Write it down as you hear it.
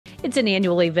It's an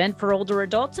annual event for older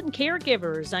adults and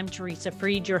caregivers. I'm Teresa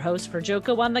Freed, your host for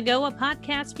Joco on the Go, a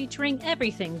podcast featuring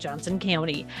everything Johnson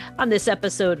County. On this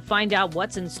episode, find out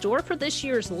what's in store for this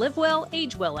year's Live Well,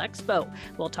 Age Well Expo.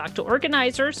 We'll talk to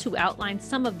organizers who outline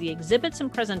some of the exhibits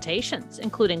and presentations,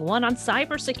 including one on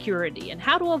cybersecurity and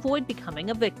how to avoid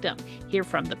becoming a victim. Hear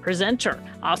from the presenter.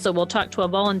 Also, we'll talk to a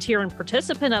volunteer and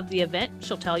participant of the event.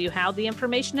 She'll tell you how the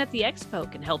information at the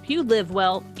expo can help you live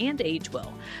well and age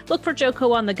well. Look for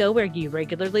Joco on the Go where you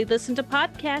regularly listen to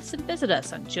podcasts and visit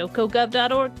us on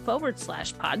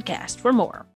jocogov.org/podcast for more.